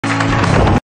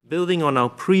building on our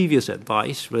previous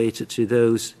advice related to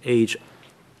those aged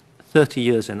 30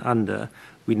 years and under,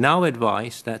 we now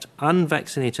advise that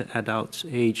unvaccinated adults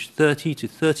aged 30 to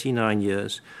 39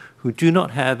 years who do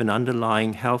not have an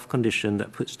underlying health condition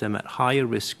that puts them at higher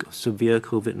risk of severe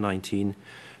COVID-19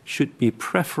 should be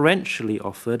preferentially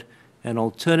offered an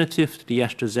alternative to the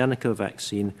AstraZeneca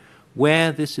vaccine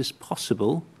where this is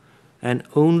possible and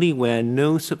only where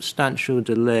no substantial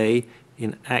delay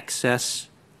in access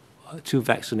to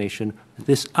vaccination.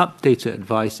 This updated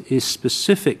advice is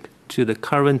specific to the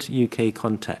current UK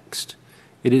context.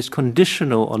 It is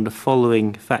conditional on the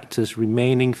following factors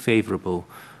remaining favourable.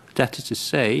 That is to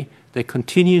say, there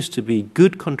continues to be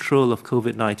good control of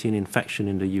COVID-19 infection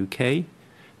in the UK.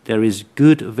 There is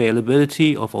good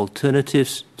availability of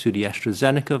alternatives to the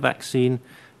AstraZeneca vaccine,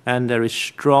 and there is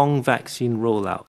strong vaccine rollout.